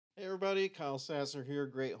Hey everybody, Kyle Sasser here,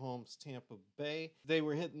 Great Homes Tampa Bay. Today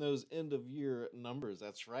we're hitting those end of year numbers.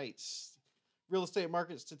 That's right. Real estate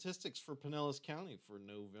market statistics for Pinellas County for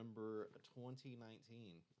November 2019.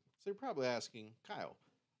 So you're probably asking, Kyle,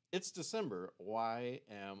 it's December. Why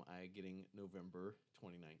am I getting November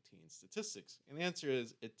 2019 statistics? And the answer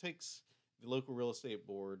is it takes the local real estate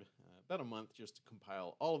board about a month just to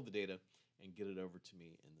compile all of the data and get it over to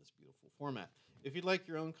me in this beautiful format. If you'd like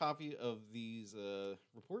your own copy of these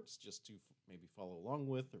reports, just to maybe follow along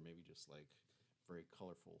with, or maybe just like very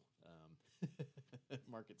colorful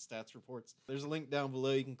market stats reports, there's a link down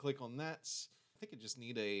below. You can click on that. I think I just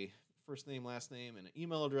need a first name, last name, and an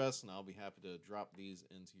email address, and I'll be happy to drop these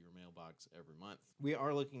into your mailbox every month. We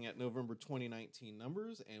are looking at November 2019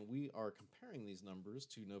 numbers, and we are comparing these numbers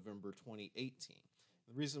to November 2018.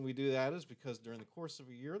 The reason we do that is because during the course of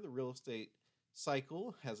a year, the real estate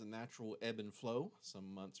cycle has a natural ebb and flow.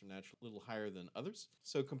 Some months are naturally a little higher than others.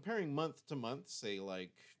 So comparing month to month, say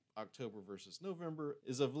like October versus November,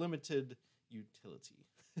 is of limited utility.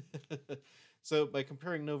 So by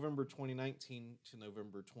comparing November 2019 to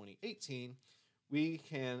November 2018, we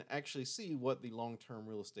can actually see what the long-term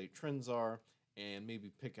real estate trends are and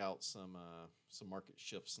maybe pick out some market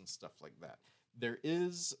shifts and stuff like that. There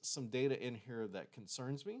is some data in here that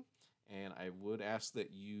concerns me, and I would ask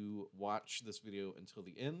that you watch this video until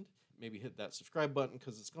the end. Maybe hit that subscribe button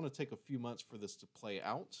because it's going to take a few months for this to play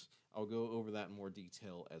out. I'll go over that in more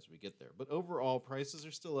detail as we get there. But overall, prices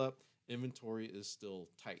are still up. Inventory is still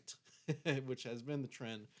tight, which has been the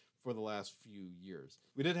trend for the last few years.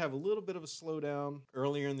 We did have a little bit of a slowdown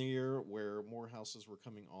earlier in the year where more houses were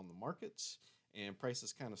coming on the market and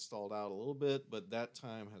prices kind of stalled out a little bit, but that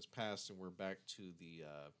time has passed and we're back to the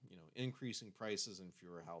increasing prices and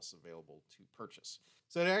fewer houses available to purchase.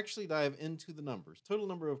 So to actually dive into the numbers, total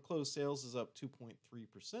number of closed sales is up 2.3%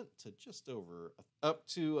 to just over up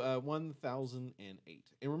to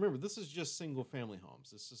 1,008. And remember, this is just single family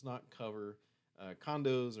homes. This does not cover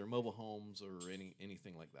condos or mobile homes or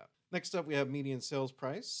anything like that. Next up, we have median sales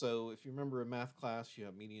price. So if you remember in math class, you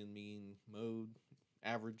have median, mean, mode,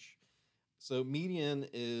 average. So median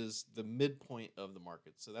is the midpoint of the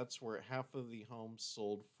market. So that's where half of the homes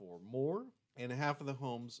sold for more and half of the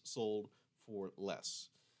homes sold for less.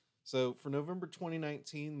 So for November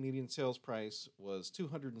 2019, median sales price was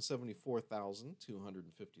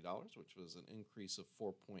 $274,250, which was an increase of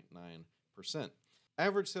 4.9%.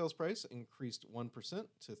 Average sales price increased 1%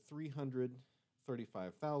 to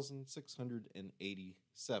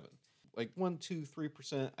 $335,687. Like 1, 2,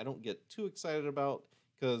 3%, I don't get too excited about,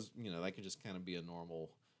 because, that could just kind of be a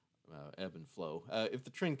normal ebb and flow. If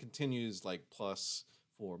the trend continues like plus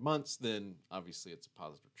 4 months, then obviously it's a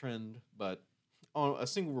positive trend. But on a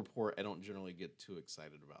single report, I don't generally get too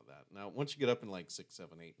excited about that. Now, once you get up in like 6,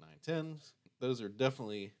 7, 8, 9, 10, those are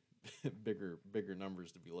definitely bigger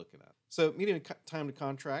numbers to be looking at. So median time to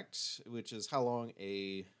contract, which is how long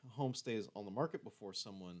a home stays on the market before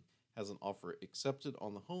someone has an offer accepted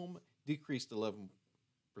on the home, decreased 11%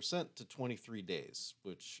 to 23 days,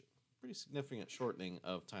 which pretty significant shortening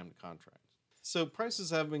of time to contract. So prices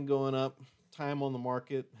have been going up. Time on the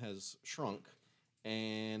market has shrunk.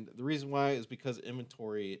 And the reason why is because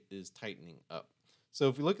inventory is tightening up. So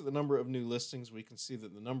if we look at the number of new listings, we can see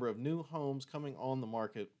that the number of new homes coming on the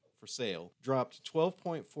market for sale dropped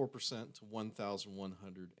 12.4% to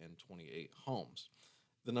 1,128 homes.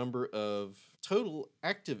 The number of total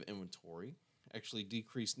active inventory actually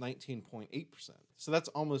decreased 19.8%. So that's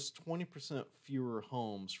almost 20% fewer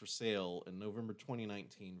homes for sale in November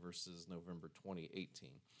 2019 versus November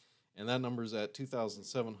 2018. And that number is at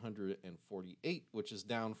 2,748, which is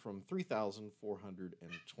down from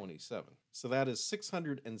 3,427. So that is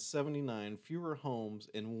 679 fewer homes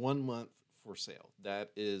in 1 month for sale.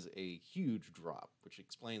 That is a huge drop, which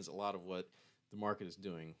explains a lot of what the market is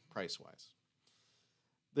doing price-wise.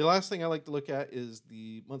 The last thing I like to look at is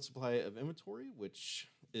the month supply of inventory, which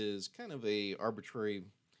is kind of a arbitrary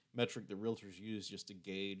metric that realtors use just to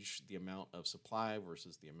gauge the amount of supply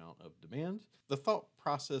versus the amount of demand. The thought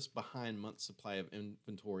process behind month supply of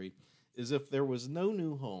inventory is if there was no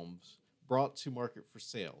new homes brought to market for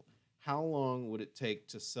sale, how long would it take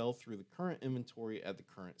to sell through the current inventory at the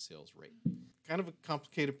current sales rate? Kind of a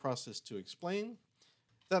complicated process to explain.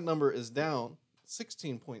 That number is down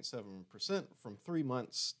 16.7% from 3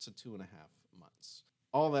 months to 2.5 months.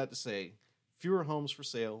 All that to say, fewer homes for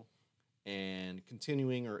sale and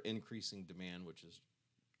continuing or increasing demand, which is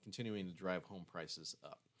continuing to drive home prices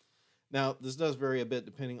up. Now, this does vary a bit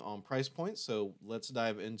depending on price points, so let's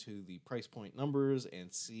dive into the price point numbers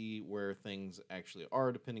and see where things actually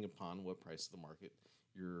are depending upon what price of the market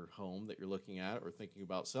your home that you're looking at or thinking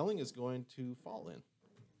about selling is going to fall in.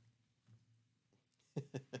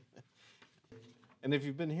 And if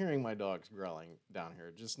you've been hearing my dogs growling down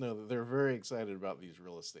here, just know that they're very excited about these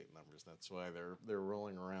real estate numbers. That's why they're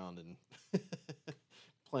rolling around and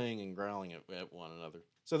playing and growling at one another.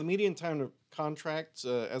 So the median time to contract,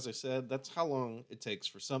 as I said, that's how long it takes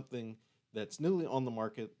for something that's newly on the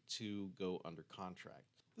market to go under contract.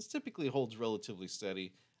 This typically holds relatively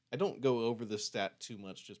steady. I don't go over this stat too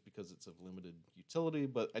much just because it's of limited utility,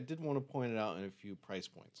 but I did want to point it out in a few price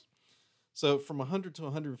points. So from $100,000 to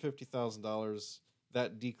 $150,000,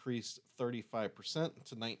 that decreased 35%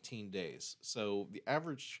 to 19 days. So the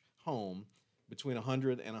average home between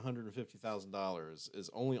 $100,000 and $150,000 is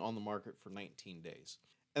only on the market for 19 days.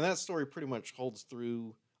 And that story pretty much holds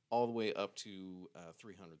through all the way up to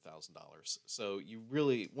 $300,000. So you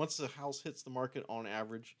really, once the house hits the market on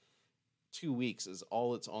average, 2 weeks is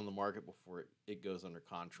all it's on the market before it goes under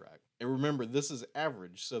contract. And remember, this is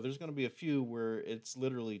average, so there's going to be a few where it's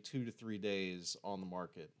literally 2 to 3 days on the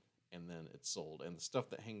market and then it's sold. And the stuff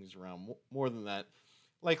that hangs around more than that,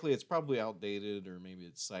 likely it's probably outdated, or maybe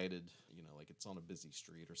it's sited, like it's on a busy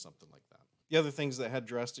street or something like that. The other things that had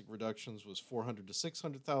drastic reductions was $400,000 to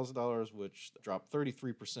 $600,000, which dropped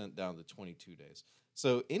 33% down to 22 days.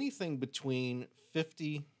 So anything between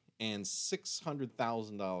 $50,000 and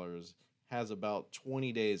 $600,000 has about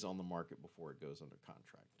 20 days on the market before it goes under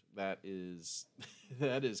contract. That is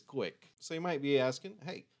quick. So you might be asking,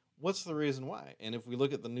 hey, what's the reason why? And if we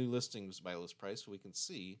look at the new listings by list price, we can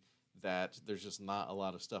see that there's just not a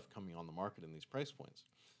lot of stuff coming on the market in these price points.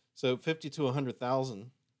 So 50 to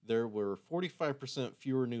 100,000, there were 45%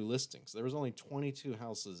 fewer new listings. There was only 22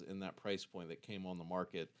 houses in that price point that came on the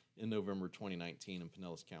market in November 2019 in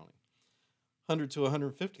Pinellas County. $100,000 to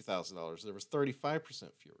 $150,000, there was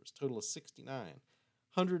 35% fewer, total of 69.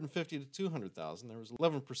 $150,000 to $200,000, there was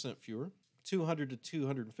 11% fewer. $200,000 to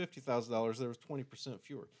 $250,000, there was 20%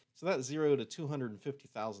 fewer. So that $0 to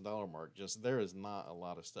 $250,000 mark, just there is not a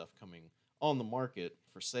lot of stuff coming on the market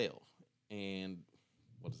for sale. And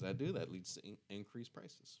what does that do? That leads to increased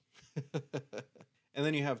prices. And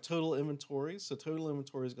then you have total inventory. So total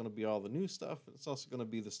inventory is going to be all the new stuff. It's also going to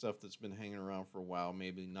be the stuff that's been hanging around for a while,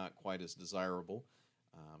 maybe not quite as desirable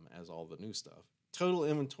as all the new stuff. Total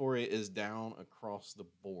inventory is down across the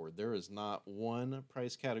board. There is not one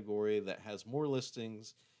price category that has more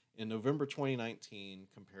listings in November 2019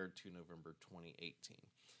 compared to November 2018.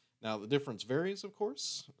 Now, the difference varies, of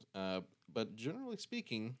course, but generally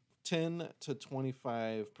speaking, 10 to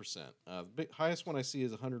 25%. The highest one I see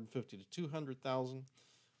is 150 to 200,000,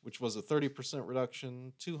 which was a 30%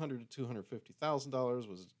 reduction. $200,000 to $250,000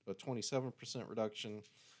 was a 27% reduction.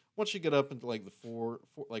 Once you get up into like the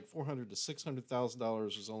 $400,000 to $600,000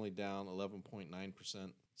 was only down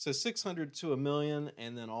 11.9%. So 600 to $1 million,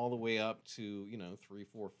 and then all the way up to 3,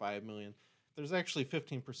 4, 5 million. There's actually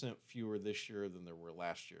 15% fewer this year than there were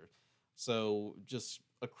last year. So just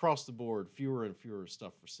across the board, fewer and fewer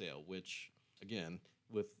stuff for sale, which, again,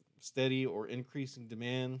 with steady or increasing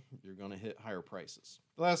demand, you're going to hit higher prices.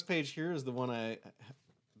 The last page here is the one I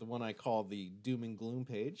call the doom and gloom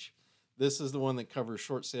page. This is the one that covers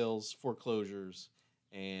short sales, foreclosures,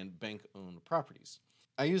 and bank-owned properties.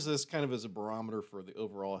 I use this kind of as a barometer for the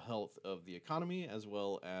overall health of the economy as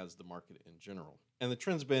well as the market in general. And the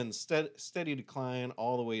trend's been steady decline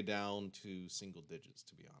all the way down to single digits,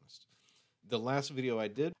 to be honest. The last video I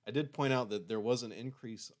did point out that there was an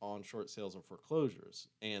increase on short sales and foreclosures,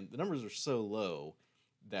 and the numbers are so low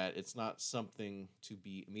that it's not something to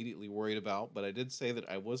be immediately worried about, but I did say that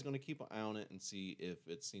I was going to keep an eye on it and see if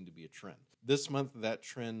it seemed to be a trend. This month, that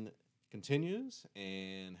trend continues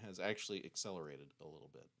and has actually accelerated a little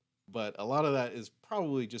bit. But a lot of that is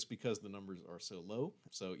probably just because the numbers are so low.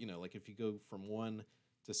 So, like if you go from 1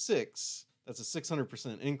 to 6, that's a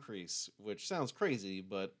 600% increase, which sounds crazy,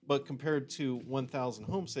 but compared to 1,000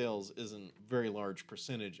 home sales isn't a very large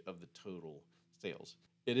percentage of the total sales.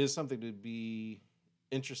 It is something to be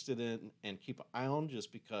interested in and keep an eye on,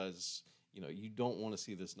 just because you don't want to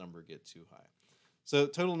see this number get too high. So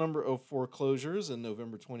total number of foreclosures in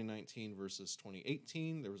November 2019 versus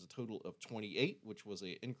 2018, there was a total of 28, which was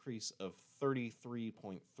an increase of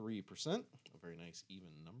 33.3%, a very nice even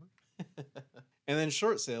number. And then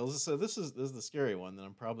short sales, so this is the scary one that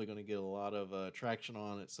I'm probably going to get a lot of traction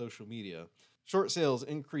on at social media. Short sales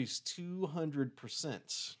increased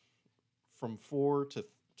 200% from 4 to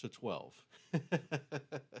 12.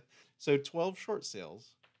 So 12 short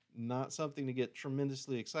sales, not something to get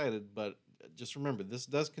tremendously excited, but just remember, this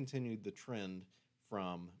does continue the trend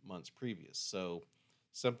from months previous. So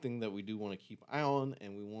something that we do want to keep an eye on,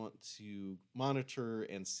 and we want to monitor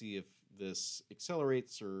and see if this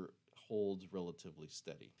accelerates or holds relatively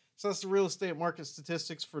steady. So that's the real estate market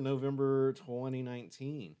statistics for November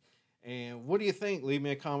 2019. And what do you think? Leave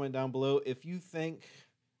me a comment down below. If you think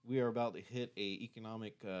we are about to hit a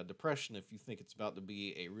economic depression, if you think it's about to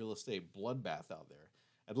be a real estate bloodbath out there,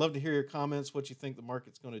 I'd love to hear your comments, what you think the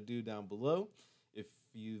market's going to do down below. If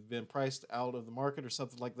you've been priced out of the market or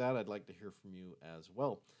something like that, I'd like to hear from you as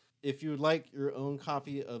well. If you would like your own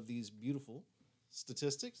copy of these beautiful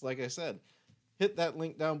statistics, like I said, hit that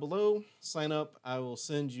link down below, sign up. I will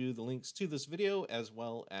send you the links to this video as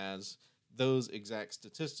well as those exact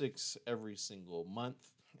statistics every single month.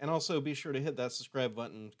 And also be sure to hit that subscribe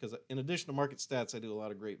button, because in addition to market stats, I do a lot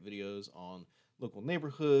of great videos on local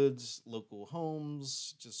neighborhoods, local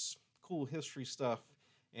homes, just cool history stuff,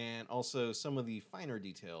 and also some of the finer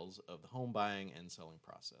details of the home buying and selling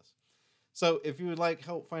process. So if you would like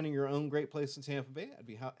help finding your own great place in Tampa Bay, I'd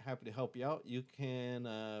be happy to help you out. You can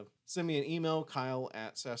send me an email,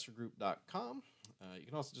 kyle@sassergroup.com. You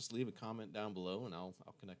can also just leave a comment down below, and I'll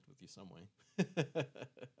connect with you some way.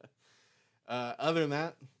 Other than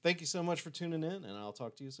that, thank you so much for tuning in, and I'll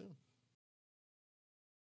talk to you soon.